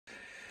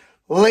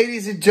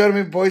Ladies and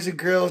gentlemen, boys and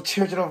girls,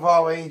 children of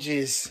all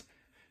ages,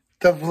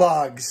 the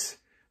vlogs,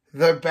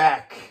 they're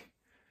back.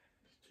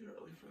 It's too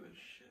early for this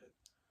shit.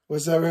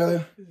 What's up,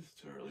 really? It's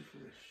too early for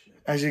this shit.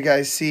 As you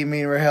guys see,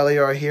 me and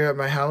Rocha are here at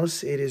my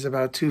house. It is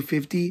about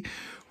 2:50.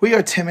 We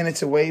are 10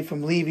 minutes away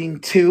from leaving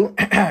to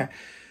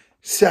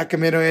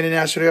Sacramento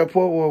International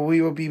Airport, where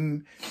we will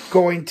be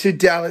going to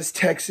Dallas,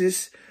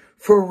 Texas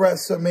for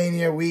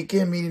WrestleMania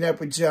weekend, meeting up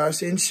with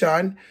Josh and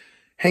Sean,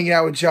 hanging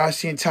out with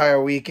Josh the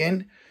entire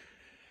weekend.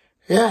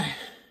 Yeah.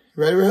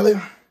 Ready, really?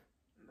 No.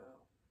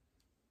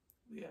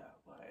 Yeah,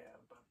 I am,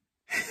 but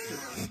it's too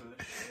early for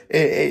this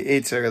shit.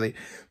 It's early.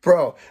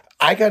 Bro,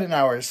 I got an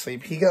hour of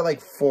sleep. He got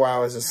like 4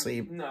 hours of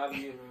sleep. Not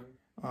even.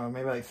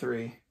 Maybe like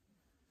 3.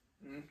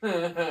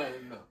 No.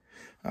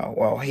 Oh,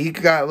 well, he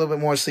got a little bit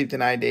more sleep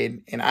than I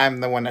did, and I'm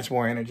the one that's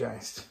more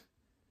energized.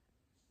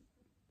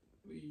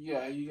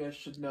 Yeah, you guys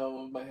should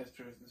know my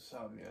history with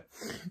insomnia.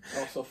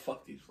 Also,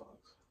 fuck these vlogs.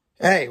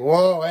 Hey,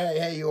 whoa,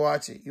 hey, you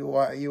watch it. You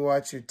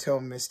watch your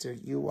tone, mister.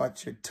 You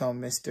watch your tone,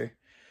 mister.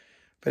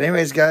 But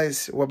anyways,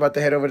 guys, we're about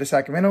to head over to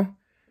Sacramento,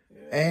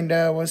 and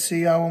we'll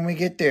see y'all when we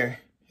get there.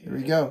 Here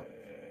we go.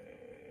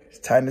 It's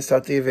time to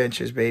start the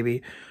adventures,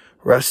 baby.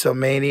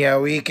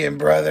 WrestleMania weekend,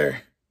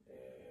 brother.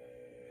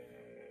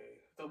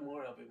 Don't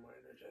worry, I'll be more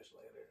energized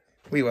later.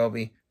 We will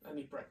be. I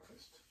need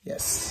breakfast.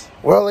 Yes.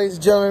 Well, ladies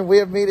and gentlemen, we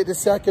have made it to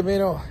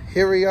Sacramento.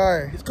 Here we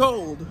are. It's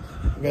cold.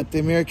 We got the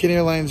American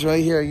Airlines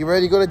right here. You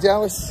ready to go to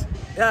Dallas?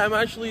 Yeah, I'm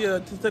actually,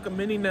 to take a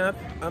mini nap,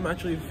 I'm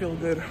actually feeling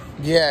good.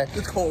 Yeah.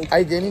 It's cold.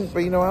 I didn't, but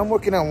you know, I'm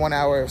working on 1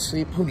 hour of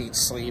sleep. Who needs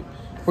sleep?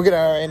 We'll get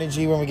our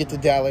energy when we get to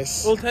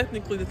Dallas. Well,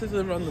 technically, this is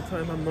around the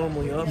time I'm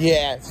normally up.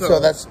 Yeah, so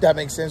that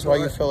makes sense why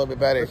you feel a bit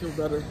better. I feel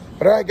better.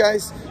 But all right,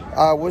 guys,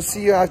 we'll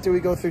see you after we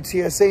go through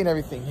TSA and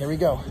everything. Here we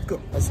go. Let's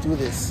go. Let's do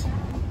this.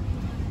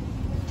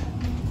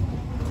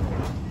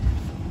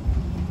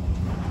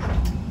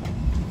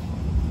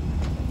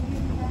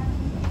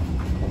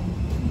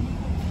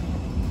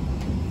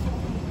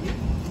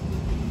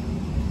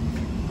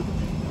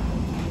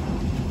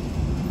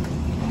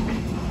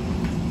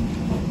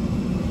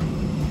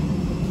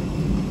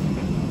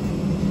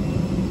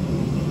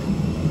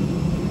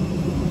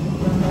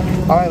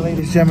 All right,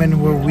 ladies and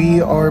gentlemen,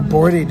 we are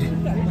boarded.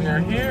 We're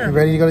here. You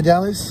ready to go to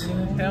Dallas?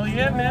 Hell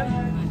yeah,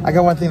 man. I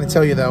got one thing to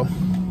tell you, though.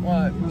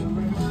 What?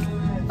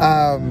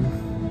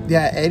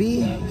 Yeah,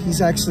 Eddie, he's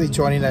actually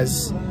joining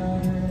us.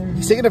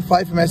 He's taking a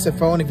flight from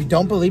SFO, and if you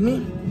don't believe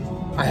me,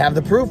 I have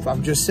the proof.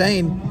 I'm just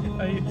saying.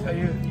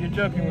 You're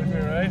joking with me,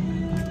 right?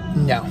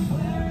 No.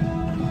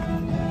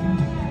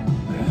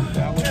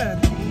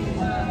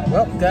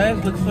 Well,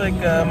 guys, looks like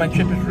my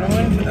trip is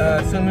ruined.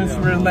 As soon as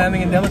we're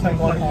landing in Dallas, I'm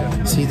going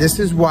home. See, this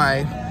is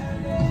why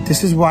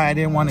I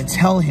didn't want to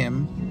tell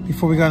him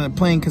before we got on the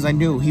plane, because I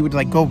knew he would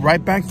like go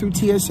right back through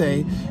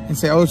TSA and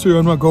say, "Oh, sir,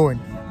 I'm not going."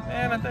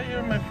 Man, I thought you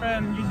were my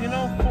friend. You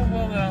know full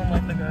well that I don't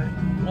like the guy.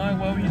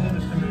 Why would you do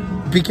this to me?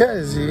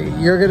 Because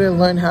you're gonna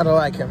learn how to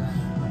like him.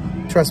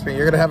 Trust me,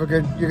 you're gonna have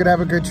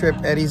a good trip.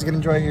 Eddie's gonna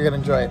enjoy it. You're gonna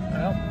enjoy it.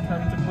 Well,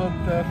 time to book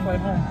the flight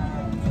home.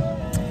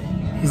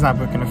 He's not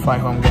booking a flight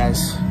home,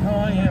 guys. No,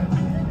 I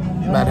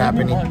am. Not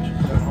happening.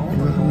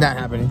 Not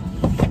happening.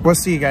 We'll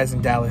see you guys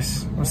in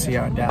Dallas. We'll see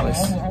y'all in Dallas.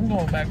 I'm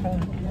going back home.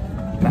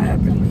 Not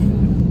happening.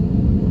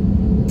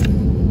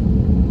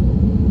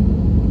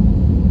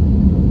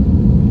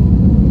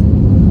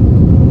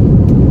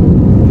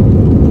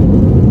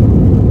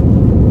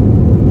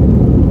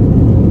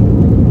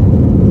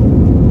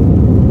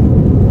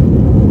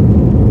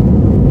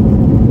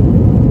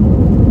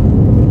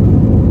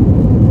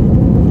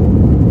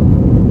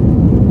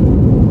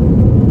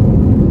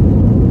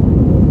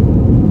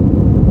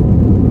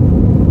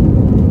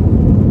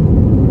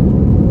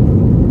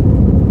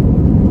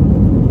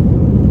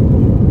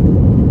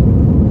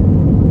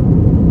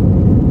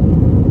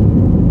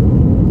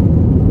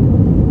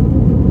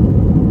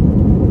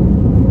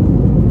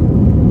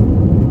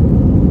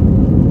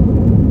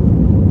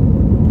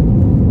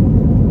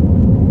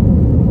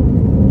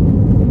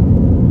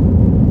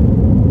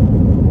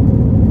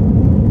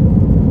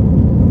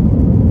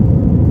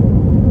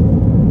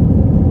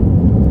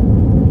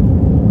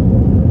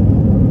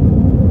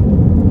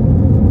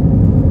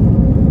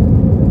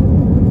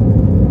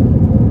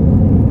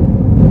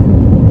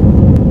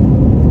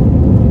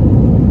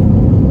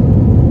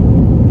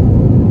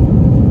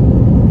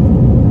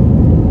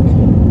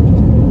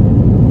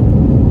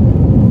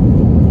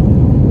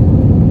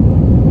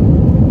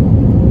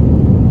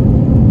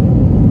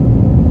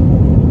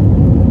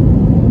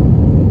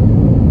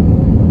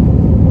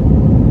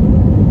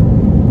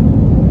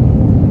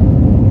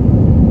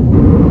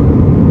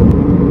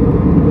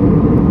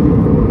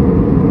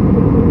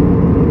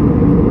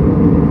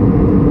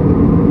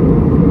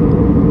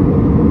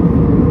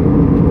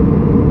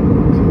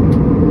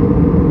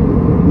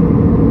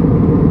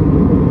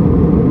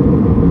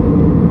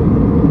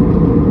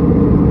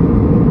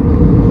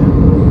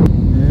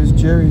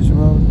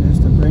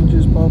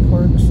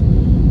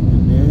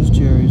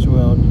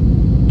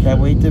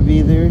 to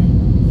be there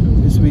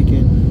this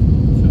weekend.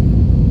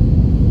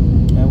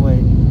 Can't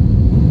wait.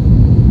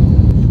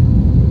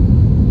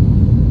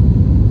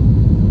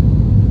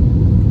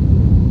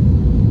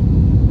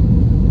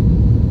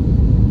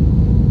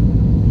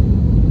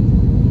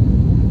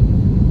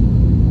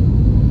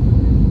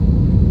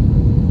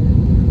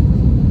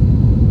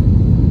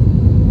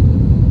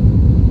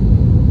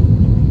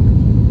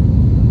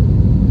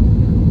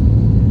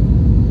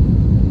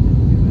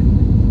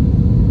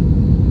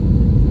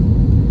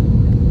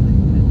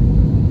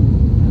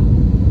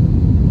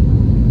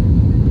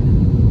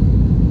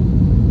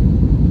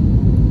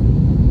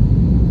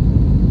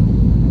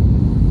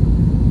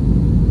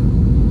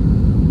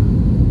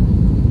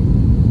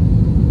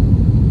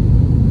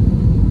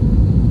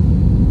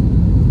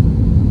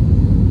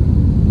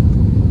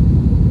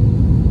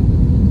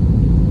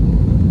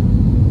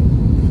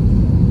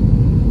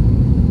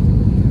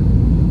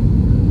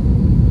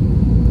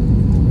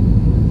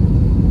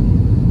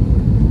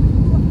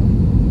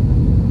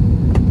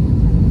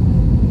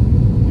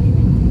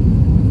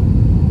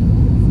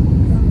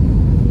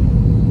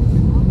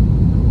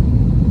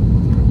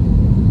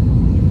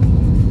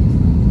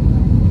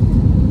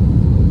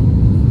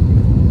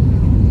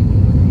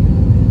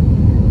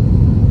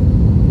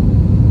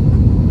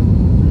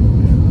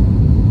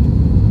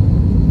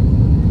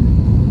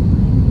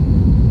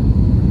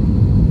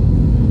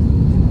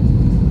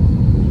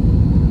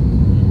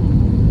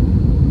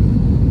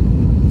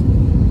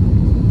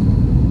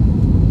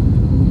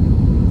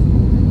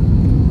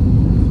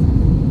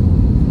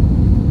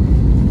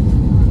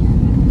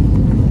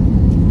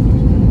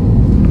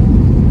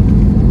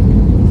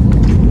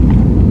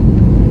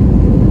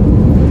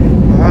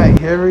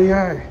 here we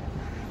are.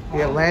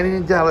 We are landing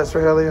in Dallas,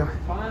 Rogelio.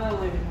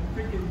 Finally,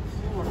 freaking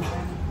sure,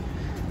 man.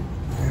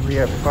 And we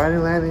have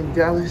finally landed in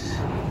Dallas.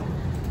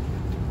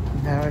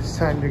 Now it's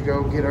time to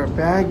go get our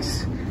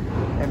bags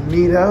and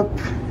meet up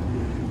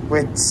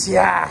with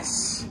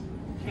Josh.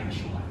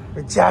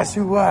 With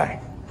Joshua.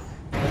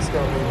 Let's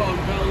go, baby.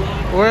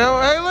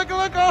 Well, hey, look,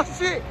 oh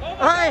shit.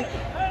 Hey.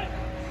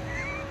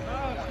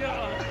 Oh,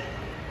 God.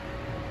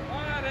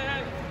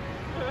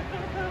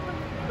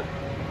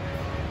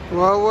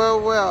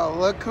 Well,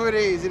 look who it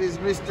is. It is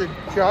Mr.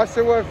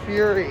 Joshua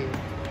Fury.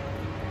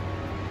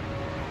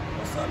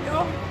 What's up,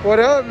 y'all? What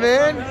up,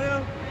 man?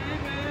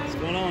 What's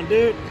going on,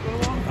 dude?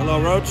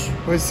 Hello, Roach.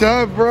 What's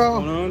up, bro?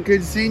 What's going on?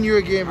 Good seeing you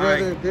again,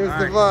 brother. Right. There's All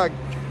the right.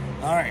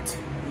 vlog. All right.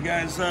 You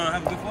guys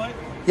have a good flight?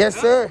 Yes,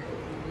 sir.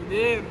 We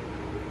did.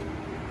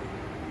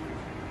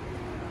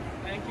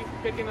 Thank you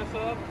for picking us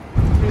up.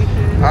 Appreciate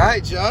it. All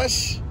right,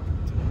 Josh.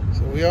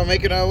 So we are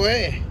making our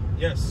way.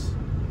 Yes.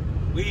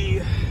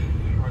 We are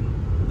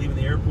leaving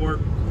the airport,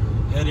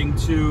 heading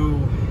to,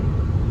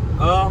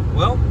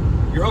 well,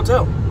 your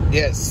hotel.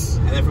 Yes.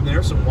 And then from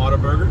there, some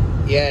Whataburger.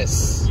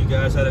 Yes. You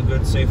guys had a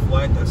good, safe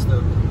flight. That's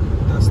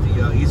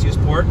the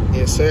easiest part.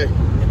 Yes, sir.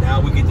 And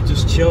now we get to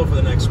just chill for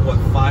the next, what,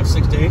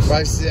 5-6 days?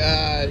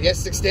 Yes,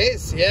 6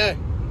 days. Yeah.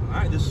 All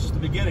right, this is just the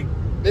beginning.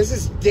 This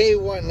is day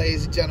one,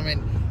 ladies and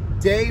gentlemen.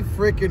 Day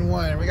freaking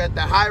one. We got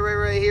the highway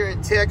right here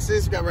in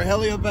Texas. We got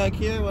Rogelio back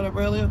here. What up,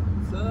 Rogelio?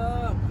 What's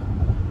up?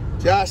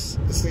 Josh,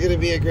 this is going to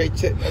be a great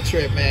trip,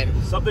 man.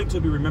 Something to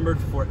be remembered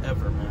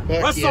forever, man.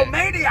 Heck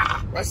WrestleMania!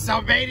 Yeah.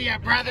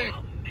 WrestleMania, brother.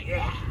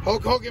 Yeah.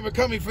 Hulk Hogan, we're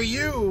coming for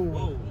you.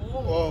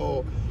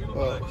 Whoa.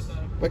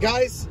 But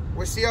guys,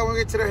 we'll see y'all when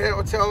we get to the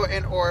hotel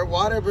and or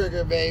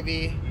Whataburger,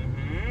 baby.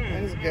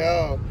 Let's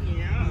go.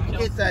 Yeah.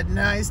 Get that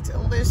nice,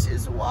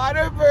 delicious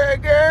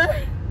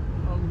Whataburger.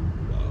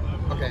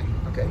 Okay.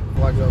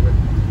 Vlog's over.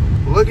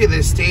 Look at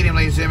this stadium,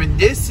 ladies and gentlemen.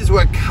 This is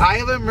where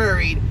Kyler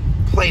Murray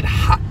played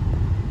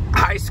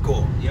high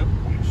school. Yep,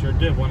 sure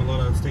did. Won a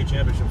lot of state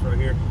championships right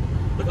here.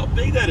 Look how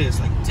big that is.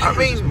 Like, damn,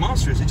 it's just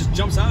monstrous. It just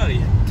jumps out of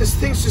you. This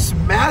thing's just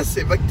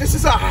massive. Like, this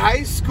is a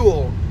high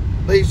school,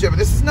 ladies and gentlemen.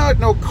 This is not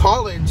no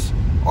college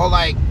or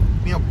like,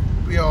 you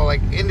know,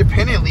 like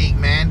independent league,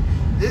 man.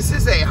 This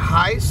is a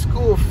high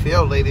school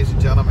field, ladies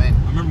and gentlemen.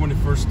 I remember when it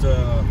first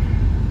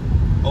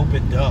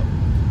opened up.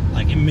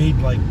 Like, it made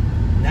like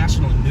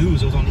national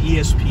news. It was on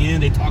ESPN.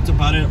 They talked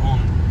about it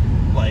on,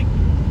 like,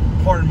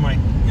 pardon my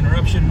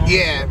interruption. And all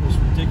Yeah. that. It was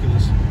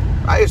ridiculous.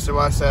 I used to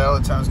watch that all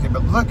the time.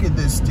 But look at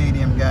this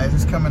stadium, guys.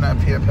 It's coming up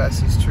here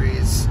past these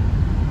trees.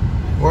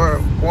 We're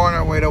on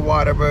our way to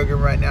Whataburger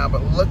right now,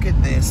 but look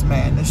at this,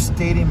 man. This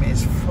stadium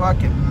is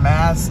fucking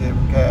massive,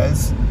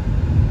 guys.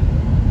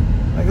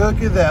 Like,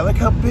 look at that. Look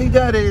how big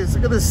that is.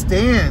 Look at the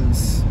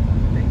stands.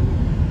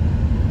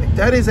 Like,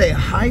 that is a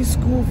high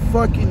school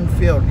fucking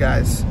field,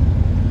 guys.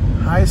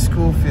 High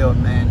school field,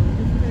 man.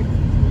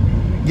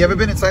 You ever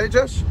been inside it,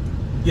 Josh?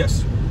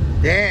 Yes.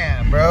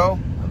 Damn, bro.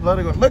 I'd love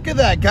to go. Look at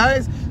that,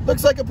 guys.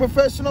 Looks like a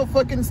professional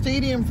fucking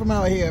stadium from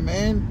out here,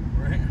 man.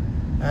 Right.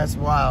 That's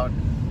wild.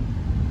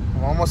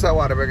 I'm almost at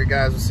Whataburger,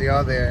 guys. We'll see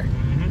y'all there.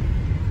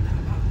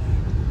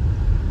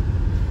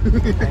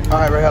 All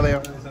right,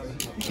 Rogelio.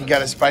 He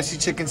got a spicy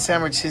chicken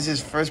sandwich. Here's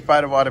his first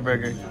bite of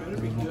Whataburger.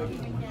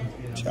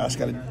 Josh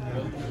got a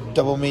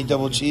double meat,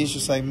 double cheese,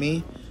 just like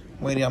me.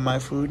 Waiting on my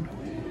food.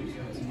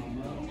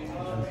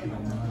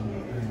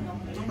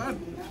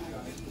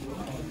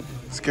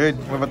 It's good.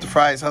 What about the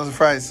fries? How's the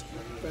fries?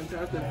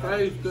 Fantastic.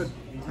 Fries, good.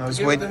 I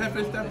was waiting.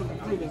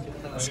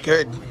 It's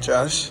good,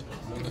 Josh.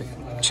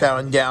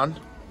 Chowing down.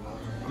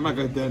 I might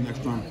get that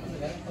next time.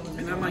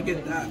 And I might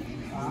get that.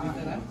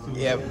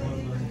 Yep.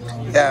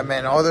 Yeah,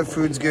 man. All the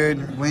food's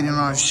good. Waiting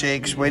on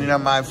shakes. Waiting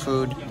on my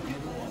food.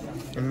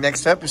 And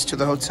next up is to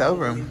the hotel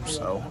room.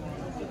 So,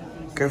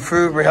 good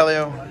food,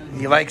 Rogelio.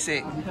 He likes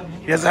it.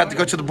 He doesn't have to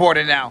go to the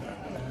border now.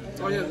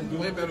 Oh yeah,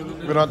 way better than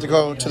this. We don't have to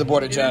go to the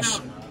border, Josh.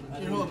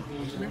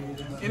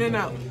 In and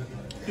out.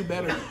 Do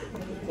better.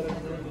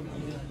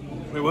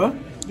 Wait, what?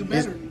 Do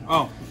better.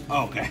 Oh,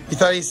 okay. You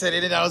thought he said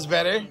In-N-Out was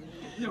better?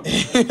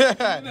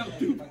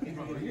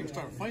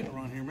 Start a fight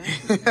around here, man.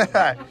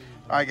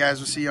 All right, guys.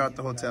 We'll see you at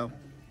the hotel.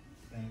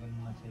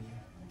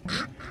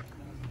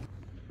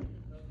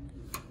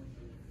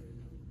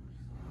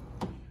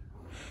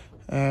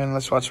 And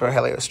let's watch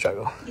Rogelio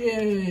struggle.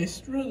 Yay,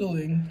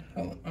 struggling.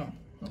 Oh.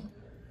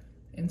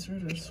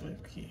 Insert or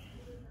swipe key.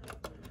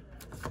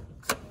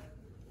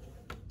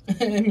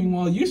 And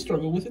meanwhile, you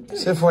struggle with it too.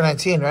 It's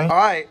 419, right? All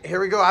right,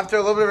 here we go. After a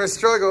little bit of a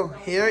struggle,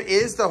 here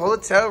is the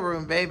hotel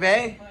room,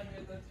 baby.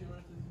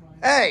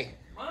 Hey,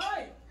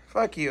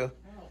 fuck you.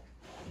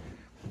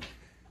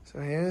 So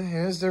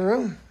here's the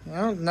room. You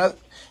know,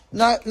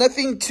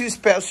 nothing too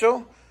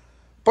special,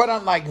 but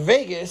unlike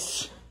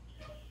Vegas,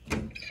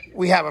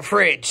 we have a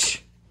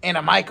fridge and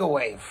a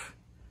microwave.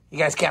 You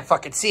guys can't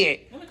fucking see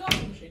it. And a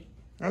coffee machine.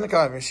 And a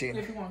coffee machine.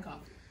 If you want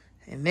coffee.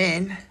 And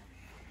then,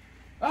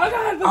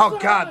 Oh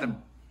God, the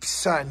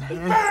sun. It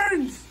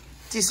burns.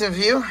 Decent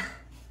view.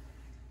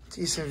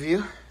 Decent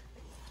view.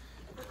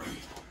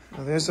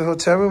 Well, there's the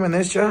hotel room and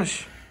there's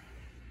Josh.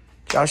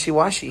 Joshy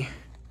Washy.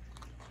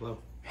 Hello.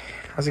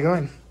 How's it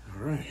going?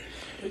 All right.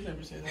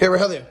 Here,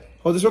 Rogelio.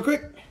 Hold this real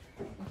quick.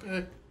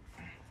 Okay.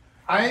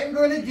 I am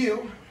going to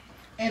do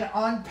an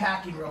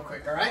unpacking real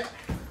quick, all right?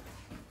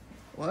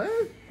 What?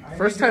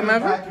 First time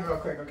ever? Unpacking real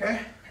quick, okay?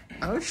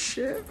 Oh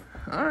shit.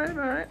 All right, all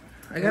right.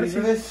 I gotta Ready see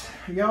for this,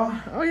 y'all?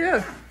 Oh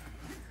yeah.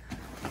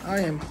 I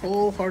am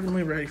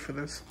wholeheartedly ready for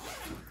this.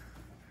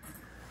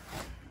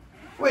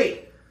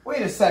 Wait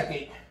a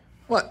second.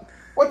 What?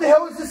 What the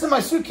hell is this in my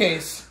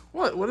suitcase?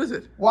 What? What is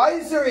it? Why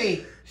is there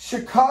a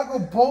Chicago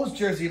Bulls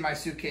jersey in my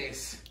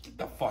suitcase? Get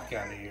the fuck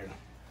out of here.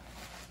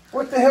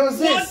 What the hell is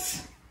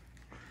this?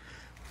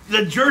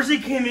 The jersey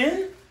came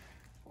in?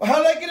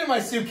 How did I get in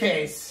my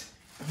suitcase?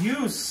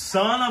 You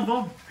son of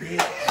a bitch.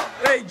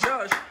 Hey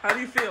Josh, how do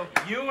you feel?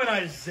 You and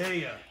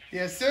Isaiah.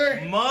 Yes, sir.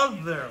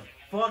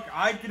 Motherfuck.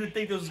 I didn't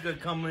think this was going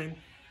to come in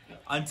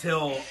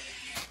until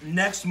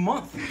next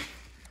month.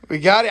 We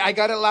got it. I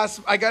got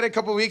it a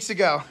couple weeks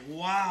ago.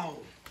 Wow.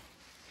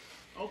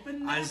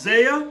 Open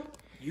Isaiah,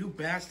 you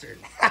bastard.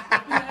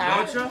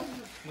 Rocha,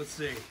 let's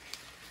see.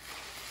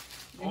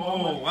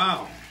 Oh,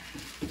 wow.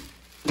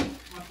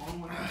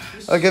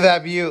 Look at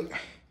that beaut.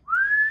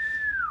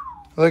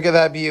 Look at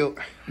that beaut.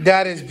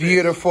 That is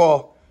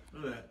beautiful.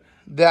 Look at that.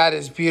 That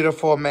is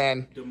beautiful,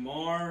 man.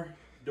 DeMar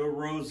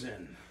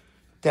DeRozan.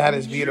 That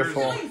is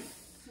beautiful.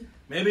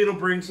 Maybe it'll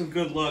bring some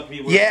good luck.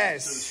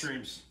 Yes. To the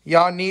streams.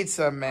 Y'all need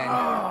some, man.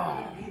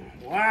 Oh,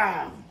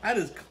 wow. That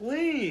is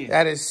clean.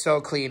 That is so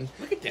clean.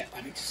 Look at that.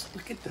 I mean, just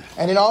look at that.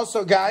 And then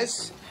also,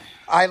 guys,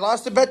 I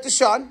lost a bet to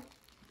Sean.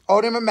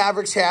 Owed him a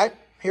Mavericks hat.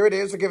 Here it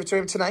is. We'll give it to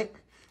him tonight.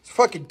 It's a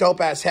fucking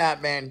dope-ass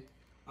hat, man.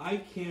 I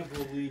can't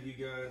believe you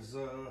guys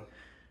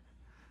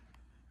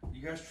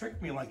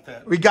tricked me like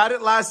that. We got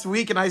it last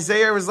week, and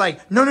Isaiah was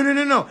like,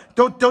 no.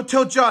 Don't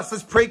tell Josh.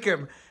 Let's prank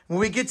him.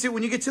 When you get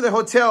to the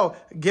hotel,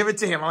 give it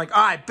to him. I'm like,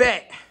 all right,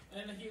 bet.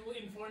 And he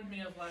informed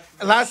me of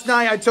Last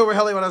night, I told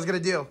Rogelio what I was going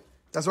to do.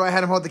 That's why I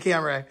had him hold the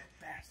camera.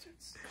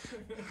 Bastards.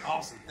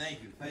 Awesome.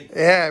 Thank you.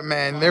 Yeah,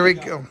 man. There we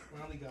go.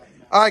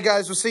 All right,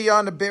 guys. We'll see you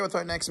on the bit with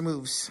our next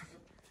moves.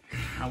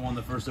 I won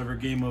the first ever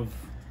game of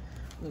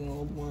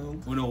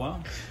Uno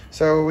Wow.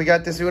 So we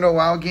got this Uno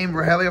Wow game.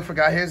 Rogelio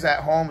forgot his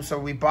at home, so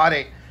we bought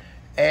it.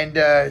 And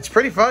it's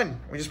pretty fun.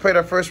 We just played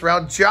our first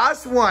round.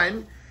 Josh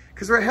won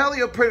because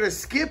Rogelio put a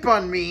skip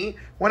on me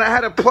when I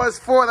had a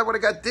 +4 that would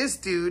have got this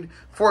dude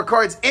 4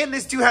 cards. And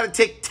this dude had to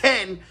take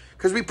 10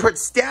 because we put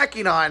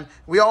stacking on.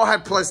 We all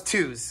had +2s.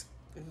 This is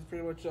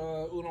pretty much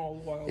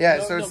Uno Wild.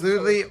 Yeah, so it's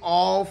literally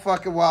all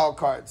fucking wild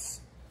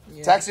cards. Yeah.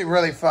 It's actually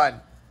really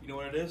fun. You know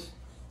what it is?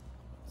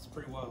 It's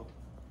pretty wild.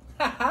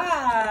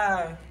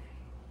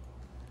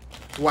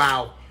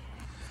 Wow.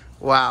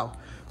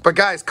 But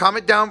guys,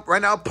 comment down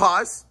right now.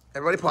 Pause.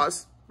 Everybody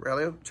pause.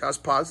 Rogelio,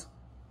 Josh, pause.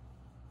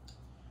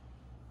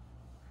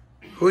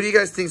 Who do you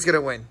guys think is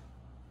gonna win?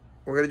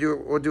 We'll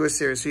do a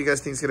series. Who you guys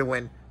think is gonna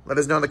win? Let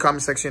us know in the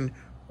comment section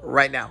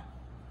right now.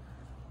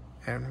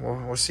 And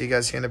we'll see you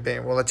guys here in a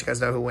bit. We'll let you guys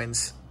know who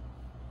wins.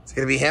 Is it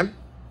gonna be him?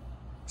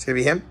 Is it gonna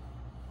be him?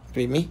 Is it gonna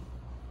be me?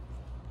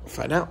 We'll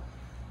find out.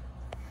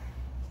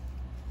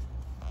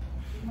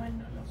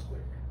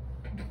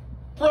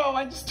 Bro,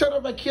 I just turned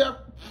on my camera.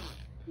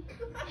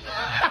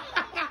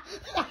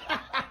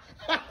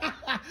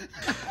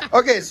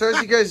 Okay, so as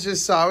you guys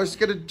just saw, I was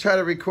going to try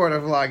to record a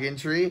vlog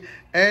entry.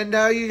 And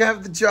now you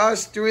have the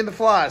Josh doing the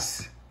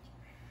floss.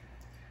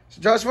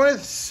 So Josh,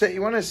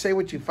 you want to say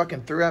what you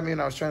fucking threw at me when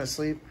I was trying to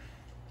sleep?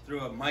 Threw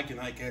a Mike and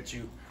Ike at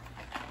you.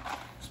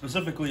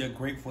 Specifically a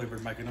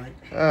grape-flavored Mike and Ike.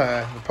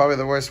 Probably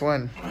the worst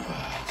one.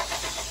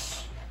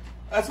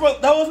 That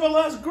was my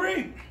last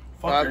grape.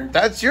 Fucker.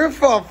 That's your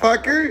fault,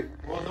 fucker.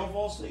 Well, don't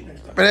fall asleep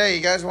next time. But hey,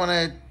 you guys want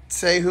to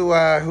say who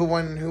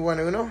won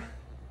Uno?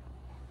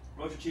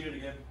 Rocha cheated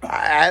again.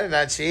 I did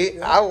not cheat.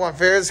 Yeah. I won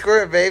fair and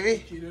square,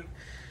 baby. Cheated.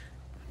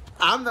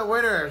 I'm the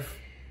winner.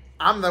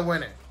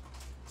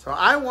 So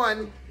I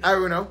won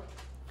Uno.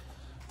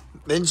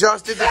 Then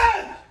Josh did the...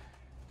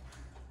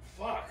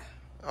 Fuck.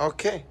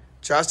 Okay.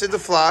 Josh did the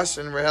floss,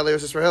 and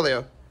Rogelio's just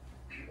Rogelio.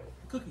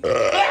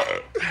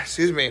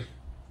 Excuse me.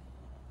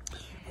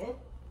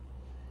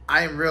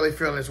 I am really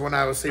feeling this 1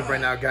 hour sleep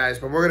right now, guys.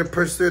 But we're going to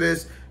push through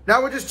this.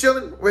 Now we're just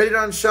chilling, waiting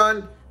on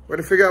Sean. We're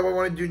going to figure out what we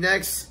want to do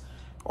next.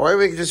 Or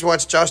we can just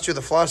watch Josh do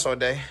the floss all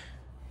day.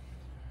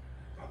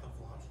 Not the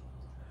floss.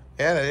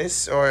 Yeah, that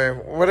is. Or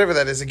whatever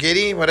that is. A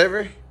giddy,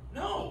 whatever.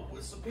 No,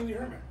 it's the Pee Wee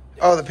Herman.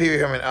 Oh, the Pee Wee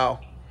Herman. Oh.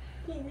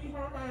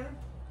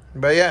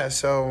 But yeah,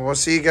 so we'll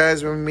see you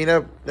guys when we meet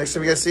up. Next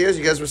time you guys see us,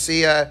 you guys will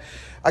see a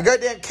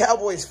goddamn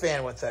Cowboys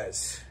fan with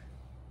us.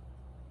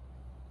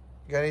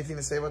 You got anything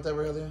to say about that,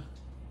 Rogelio?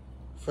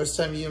 First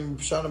time you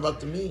and Sean about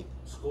to meet.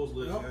 School's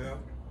letting out.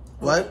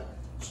 What?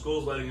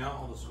 School's letting out.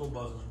 All the school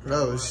buses.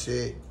 Oh,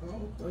 shit.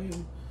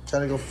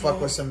 Trying to go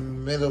fuck with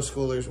some middle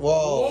schoolers.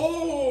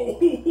 Whoa.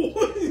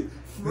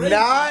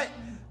 Not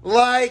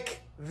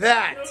like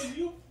that. Yo,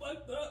 you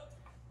fucked up.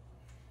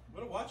 You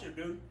better watch it,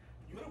 dude.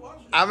 You better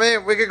watch it. I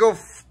mean, we could go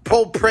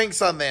pull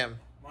pranks on them.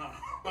 Wow.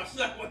 That's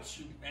not what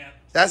you meant.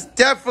 That's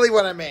definitely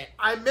what I meant.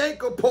 I meant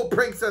go pull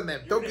pranks on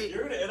them. You're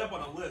gonna end up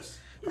on a list.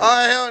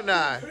 Oh, hell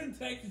nah. You're in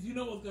Texas, you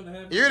know what's gonna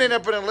happen. You're gonna end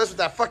up on a list with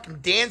that fucking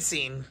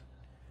dancing.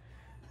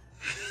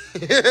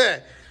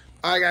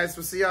 Alright, guys.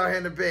 We'll see y'all here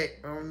in a bit.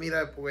 I'm gonna meet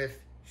up with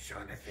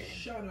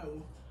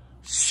Shoutout.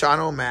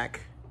 Shoutout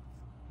Mac.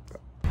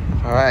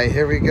 Alright,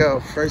 here we go.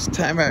 First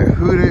time at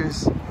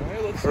Hooters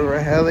for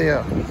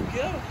Rogelio. Let's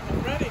go.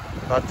 I'm ready.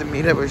 About to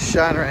meet up with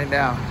Sean right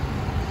now.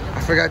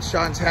 I forgot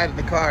Sean's hat in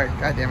the car.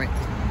 God damn it.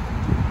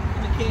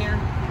 The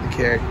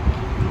care.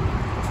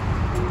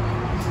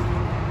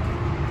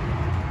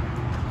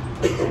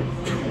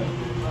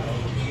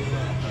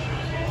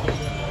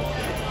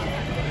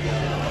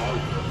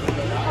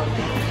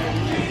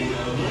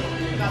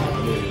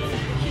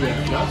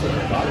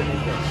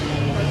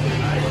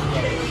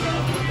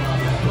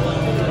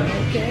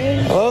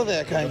 Hello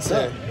there, kind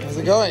sir. How's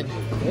it going?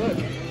 Good.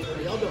 How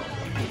y'all doing?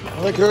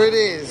 Look who it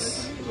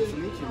is. Nice to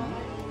meet you,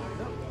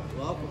 man.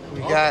 Welcome.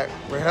 We got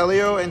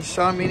Rogelio and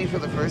Sean meeting for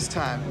the first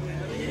time.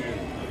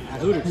 At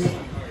Hooters.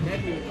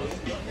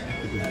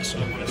 So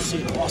I'm gonna see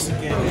it lost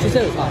again. She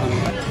said it was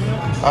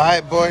hot.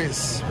 Alright,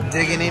 boys. We're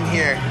digging in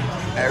here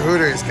at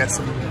Hooters. Got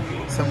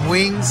some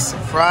wings, some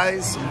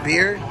fries, some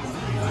beer.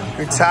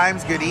 Good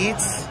times, good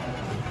eats.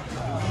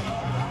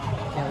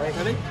 Can't wait,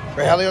 buddy.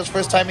 Rogelio's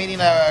first time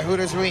eating a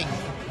Hooters wing.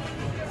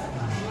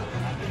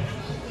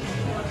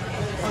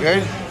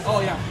 Good?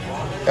 Oh, yeah.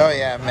 Oh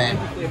yeah, man.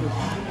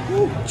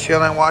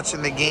 Chilling,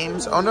 watching the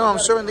games. Oh no, I'm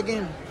showing the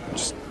game.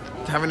 Just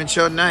having a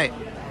chill night.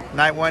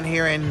 Night one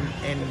here in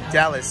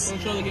Dallas. Don't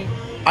show the game.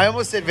 I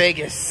almost said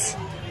Vegas.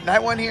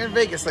 Night one here in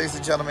Vegas, ladies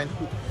and gentlemen.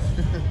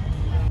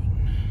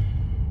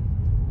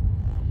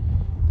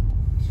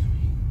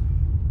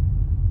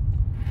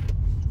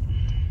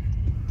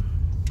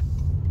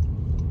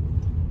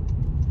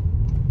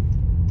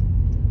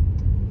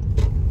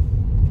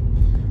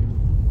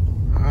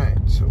 Alright,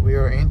 so we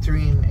are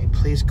entering a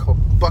place called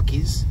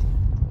Buc-ee's.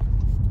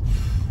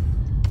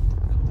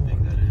 I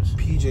think that is.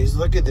 PJ's,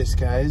 look at this,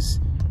 guys.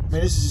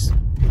 Man, this is...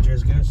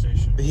 PJ's gas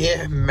station.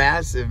 Yeah,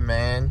 massive,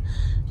 man.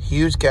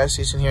 Huge gas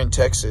station here in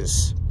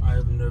Texas. I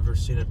have never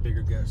seen a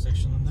bigger gas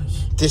station than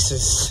this. This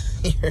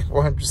is, you're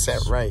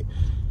 100% right.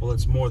 Well,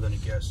 it's more than a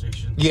gas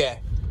station. Yeah.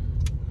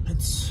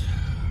 It's...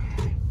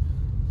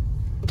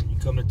 You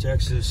come to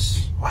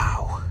Texas,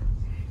 Wow.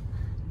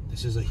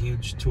 this is a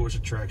huge tourist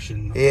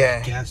attraction.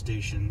 Yeah. Gas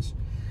stations.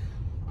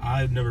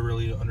 I've never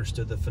really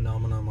understood the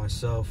phenomenon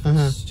myself.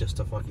 Mhm. It's just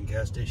a fucking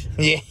gas station.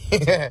 Yeah.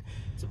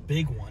 It's a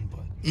big one,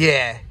 but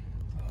Yeah.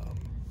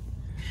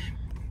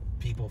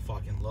 people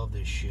fucking love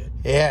this shit.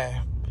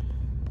 Yeah.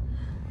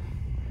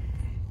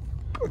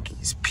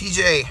 Buc-ee's.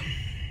 PJ.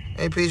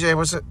 Hey, PJ,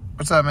 what's up?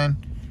 What's up, man?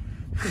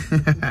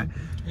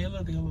 Hey,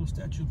 look, they got a little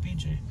statue of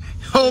PJ.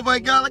 Oh, my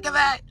God, look at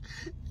that.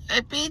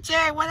 Hey,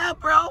 PJ, what up,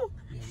 bro?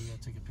 Yeah, we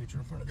gotta take a picture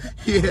in front of that.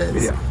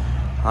 Yes.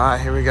 Yeah. All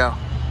right, here we go.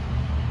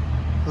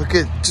 Look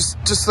at,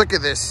 just look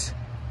at this.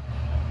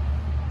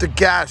 The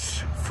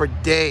gas for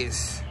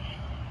days.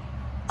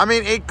 I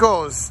mean, it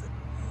goes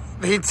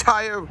the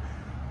entire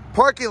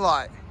parking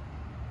lot.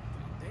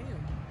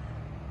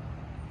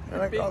 And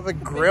like all the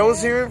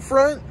grills here in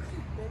front.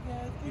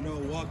 You know,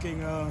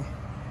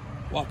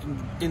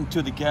 walking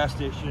into the gas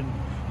station,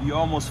 you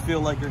almost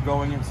feel like you're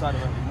going inside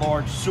of a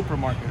large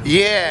supermarket.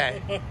 Yeah.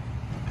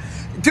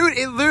 Dude,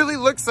 it literally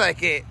looks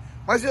like it.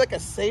 Reminds me like a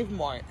Save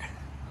Mart.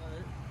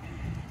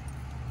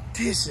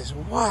 This is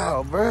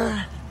wild,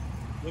 bruh.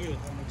 Look at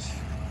how much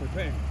we're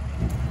paying.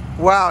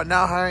 Wow,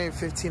 now hiring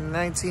 15,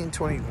 19,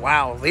 20.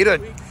 Wow, later,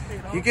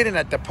 you get in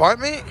that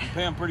department? We're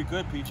paying pretty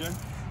good, PJ.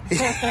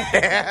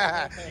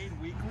 Yeah. Paid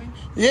weekly?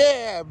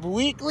 Yeah,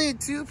 weekly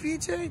too,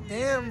 PJ?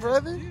 Damn,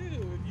 brother. Dude,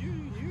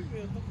 you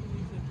been hooking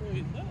these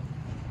employees up.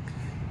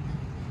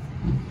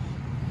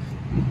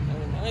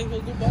 I ain't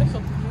gonna go buy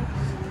something, man.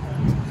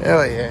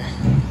 Hell yeah.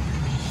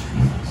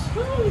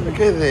 Look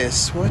at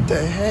this. What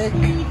the heck?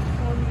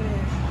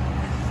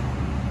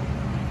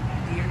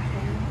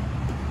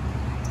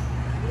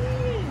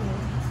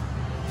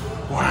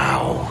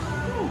 Wow.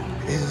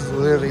 This is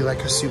literally like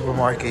a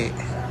supermarket.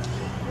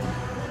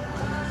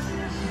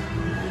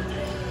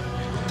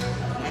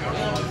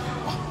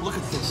 Look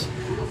at this.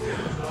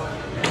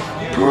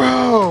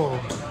 Bro.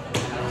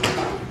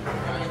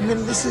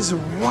 Man, this is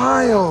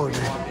wild.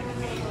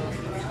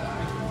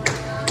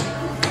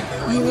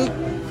 I mean,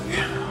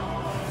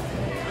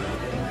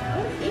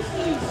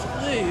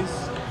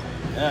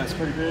 Yeah, it's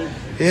pretty big.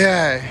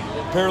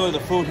 yeah. Apparently the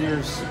food here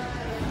is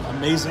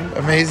amazing.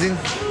 Amazing.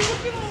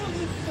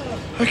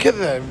 Look at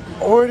the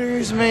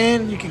orders,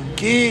 man. You can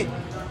get.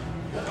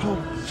 Oh,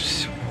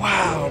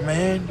 wow,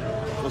 man.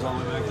 Goes all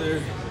the way back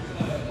there.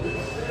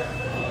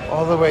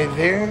 All the way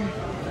there,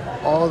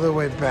 all the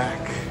way back.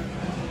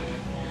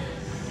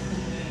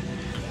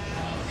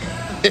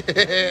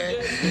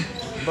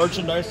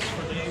 Merchandise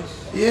for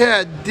days.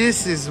 Yeah,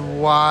 this is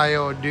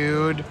wild,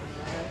 dude.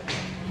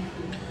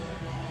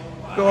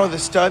 Look at all the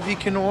stuff you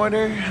can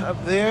order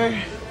up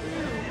there.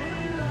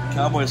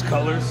 Cowboys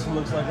colors,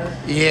 looks like her.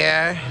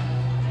 Yeah.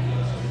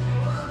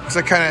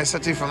 Looks like kind of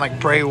something from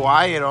like Bray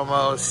Wyatt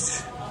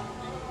almost.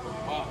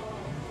 Wow.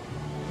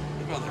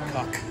 Look at the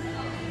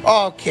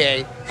cock.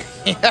 Okay.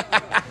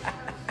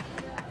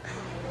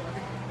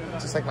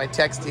 Just like my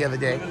text the other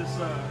day. Look at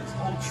this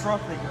whole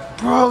truck thing.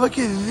 Bro, look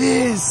at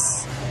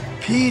this.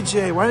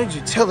 PJ, why didn't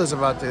you tell us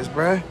about this,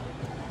 bro? Down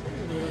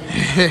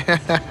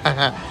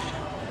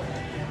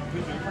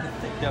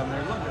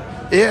there, look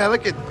at it. Yeah,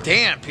 look at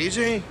damn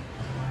PJ.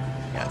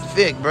 Got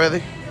thick, brother.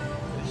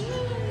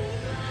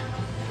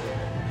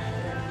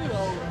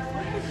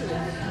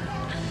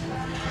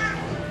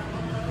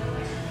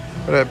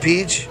 What up,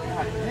 Peach?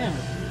 God damn it.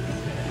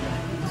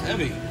 It's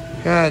heavy.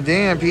 God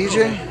damn,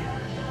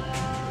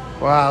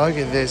 PJ. Wow, look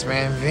at this,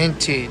 man.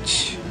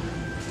 Vintage.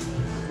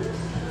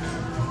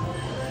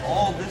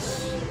 All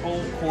this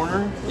whole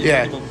corner is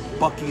Yeah. the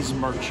Bucky's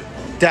merch.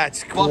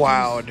 That's Bucky's.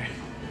 wild.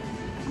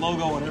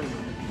 Logo and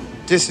everything.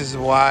 This is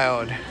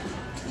wild.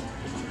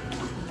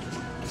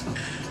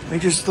 Let me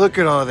just look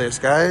at all this,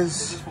 guys.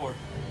 What's this for?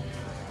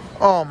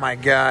 Oh my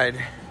God.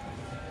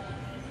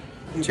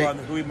 Who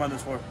you bought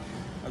this for?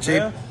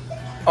 Jefe. Isaiah?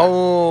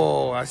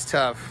 Oh, that's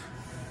tough.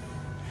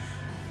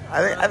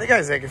 I think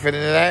Isaiah can fit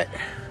into that.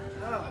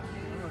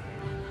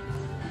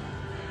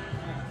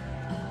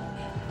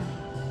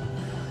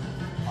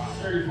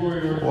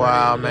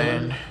 Wow,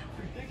 man.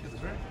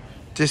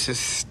 This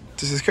is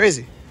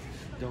crazy.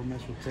 Don't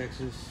mess with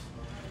Texas.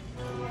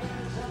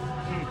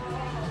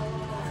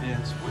 Yeah,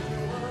 it's pretty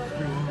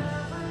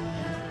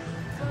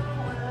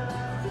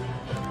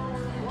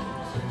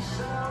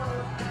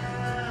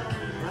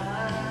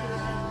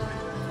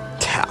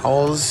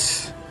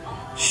Towels,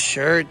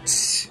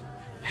 shirts,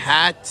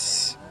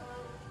 hats.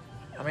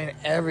 I mean,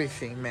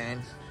 everything,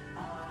 man.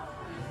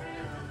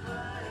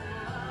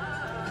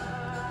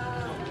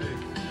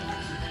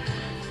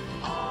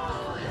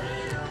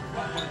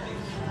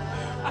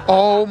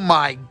 Oh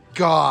my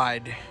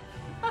God.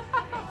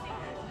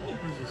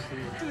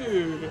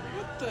 Dude,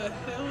 what the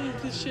hell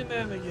is this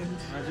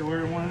shenanigans? Imagine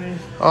wearing one of these.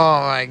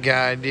 Oh my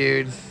God,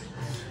 dude.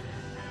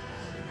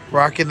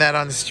 Rocking that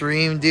on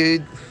stream,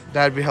 dude.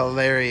 That'd be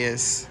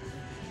hilarious.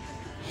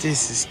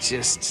 This is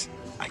just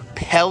like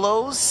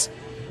pillows.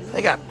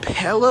 They got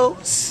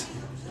pillows.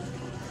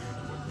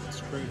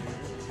 That's crazy.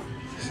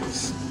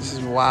 This is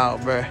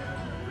wild, bro.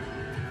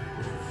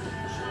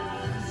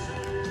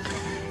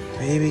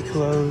 Baby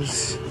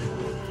clothes.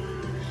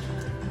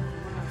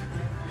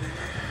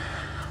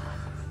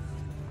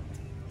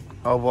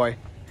 Oh boy.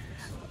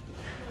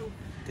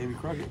 Davy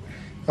Crockett.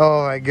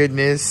 Oh my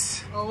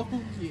goodness. Oh,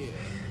 yeah.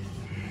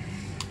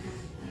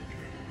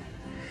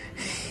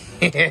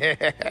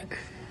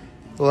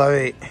 Love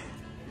it.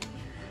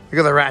 Look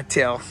at the rat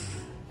tail.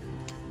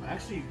 I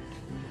actually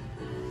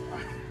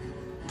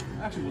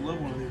would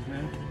love one of these,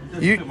 man. It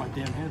doesn't You- fit my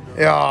damn head,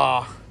 though.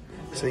 Yeah.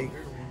 So you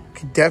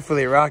could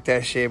definitely rock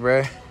that shit, bro.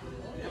 You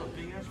have a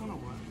big ass one or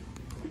what?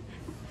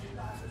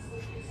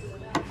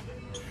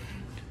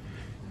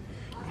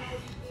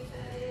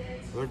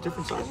 Are there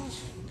different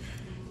sizes?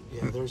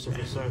 Yeah, there's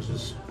different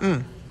sizes.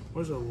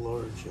 Where's a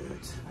large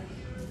at?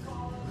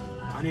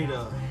 I need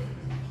a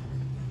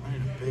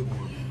big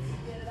one.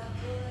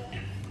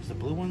 Is the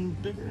blue one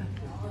bigger?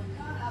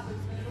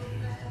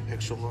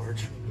 Extra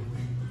large.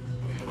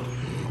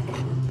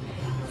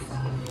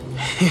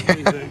 What do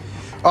you think?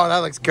 Oh, that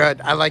looks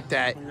good. I like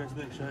that. What do you guys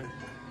think?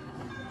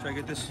 Should I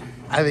get this?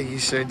 I think you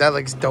should. That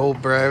looks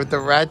dope, bro. With the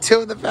rat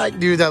tail in the back,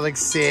 dude, that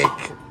looks sick.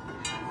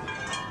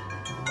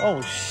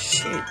 Oh,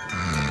 shit.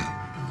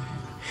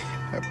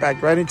 I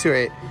backed right into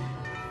it.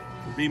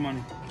 B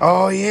money.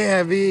 Oh,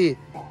 yeah, B.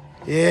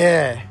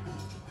 Yeah.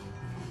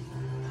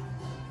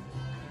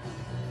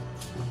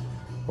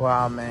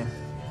 Wow, man.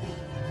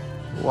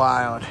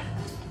 Wild.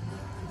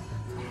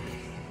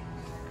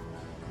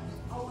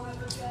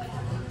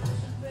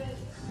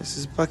 This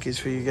is buckets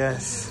for you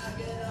guys.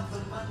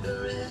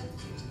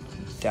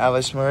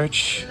 Dallas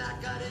merch.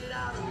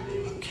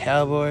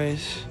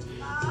 Cowboys.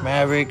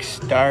 Mavericks.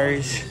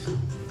 Stars.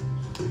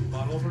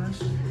 Bottle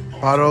openers?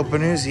 Bottle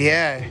openers,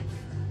 yeah.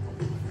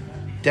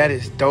 That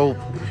is dope.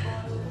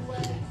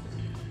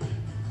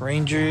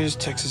 Rangers,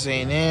 Texas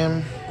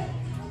A&M,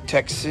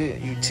 Texas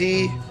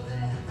UT.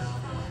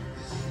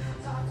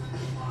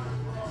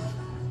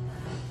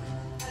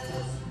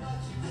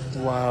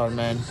 Wow,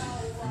 man.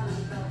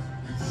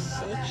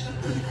 Such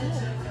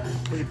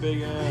Pretty big,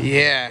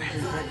 Yeah.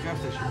 pretty big gas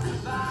station.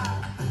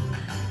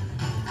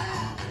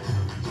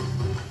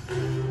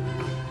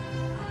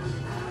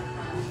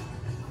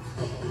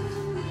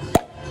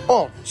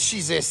 Oh,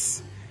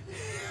 Jesus.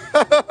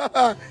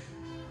 Oh,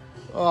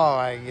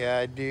 my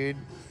God, dude.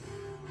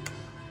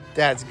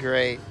 That's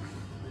great.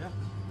 Yeah.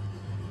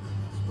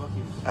 It's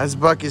Buc-ee's. That's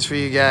buckets for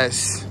you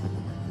guys.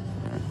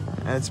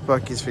 That's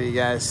buckets for you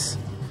guys.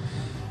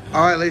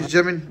 All right, ladies and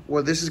gentlemen.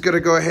 Well, this is going to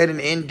go ahead and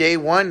end day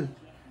one.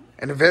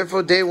 An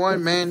eventful day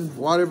one, man.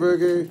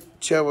 Whataburger,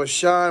 chill with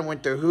Sean,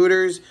 went to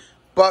Hooters,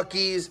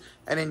 Buc-ee's,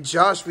 and then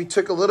Josh, we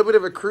took a little bit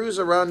of a cruise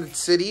around the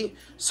city.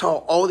 Saw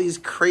all these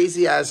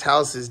crazy-ass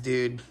houses,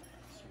 dude.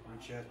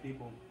 Rich ass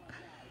people.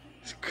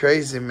 It's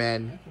crazy,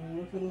 man. Can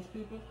we work for those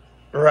people?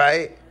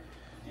 Right.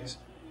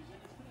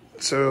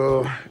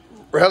 So,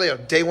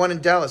 Rogelio, day one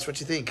in Dallas. What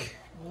you think?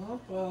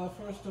 Well,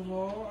 first of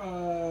all,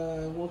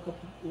 woke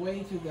up way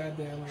too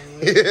goddamn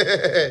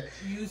early.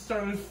 You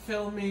started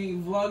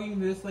vlogging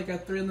this like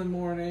at 3 in the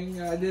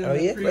morning. I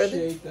didn't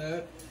appreciate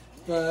that.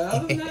 But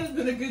other than that, it's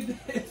been a good day.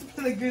 It's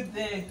been a good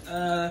day.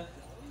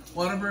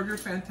 Whataburger,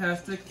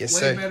 fantastic. Yes, way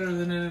sir. better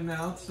than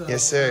In-N-Out. So,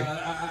 Yes, sir.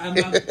 I'm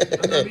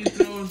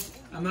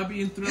not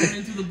being thrown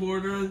into the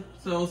border.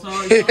 So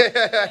sorry. You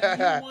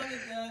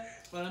wanted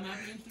that, but I'm not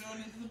being thrown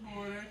into the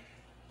border.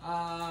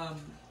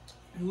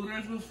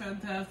 Hooters was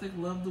fantastic.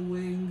 Love the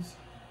wings.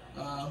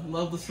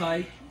 Love the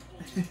site.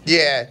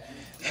 Yeah.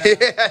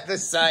 The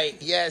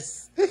site,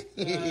 yes. But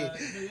yeah,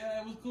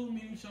 it was cool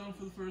meeting Sean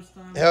for the first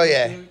time. Hell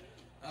yeah.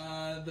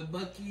 The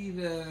Bucky,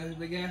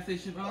 the gas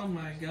station. Oh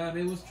my god,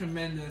 it was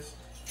tremendous.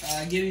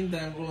 Getting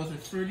that, what was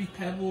it, Fruity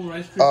Pebble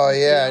Rice Krispies? Oh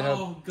yeah, I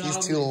know. Oh, These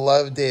two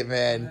loved it,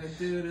 man.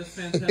 Dude, it's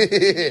fantastic.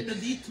 The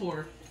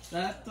detour.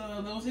 That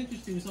was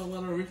interesting. We saw a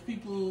lot of rich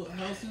people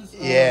houses.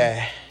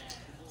 Yeah.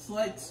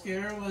 Slight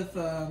scare with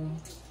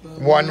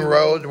one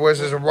road was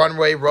just a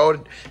one-way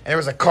road, and there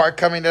was a car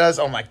coming to us.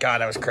 Oh my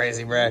god, that was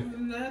crazy, bro. Other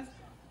than that,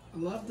 I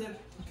loved it.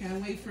 I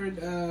can't wait for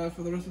the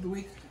rest of the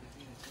week.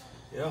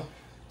 Yeah.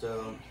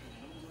 I'll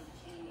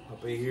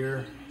be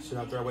here soon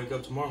after I wake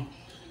up tomorrow.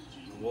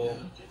 We'll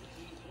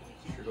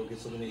sure go get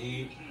something to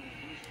eat.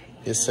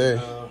 Yes,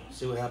 sir.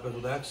 See what happens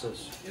with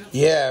Access.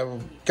 Yeah,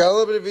 got a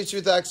little bit of issue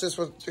with Access.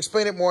 We'll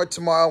explain it more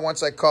tomorrow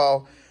once I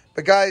call.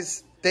 But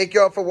guys, thank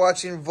you all for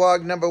watching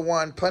vlog number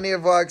 1. Plenty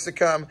of vlogs to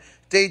come.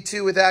 Day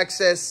 2 with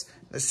Access,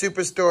 the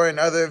Superstore, and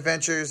other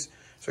adventures.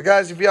 So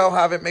guys, if y'all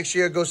haven't, make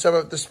sure you go sub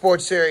up the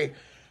Sports Series.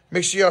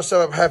 Make sure y'all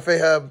sub up Jefe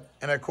Hub.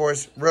 And of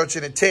course, Rocha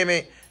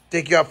Entertainment.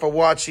 Thank y'all for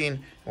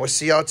watching. We'll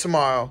see y'all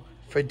tomorrow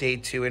for day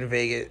 2 in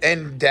Vegas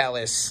and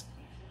Dallas.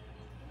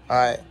 All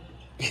right.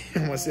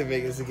 We'll see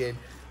Vegas again.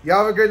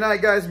 Y'all have a good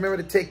night, guys. Remember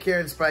to take care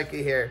and spike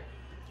your hair.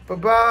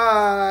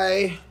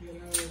 Bye-bye.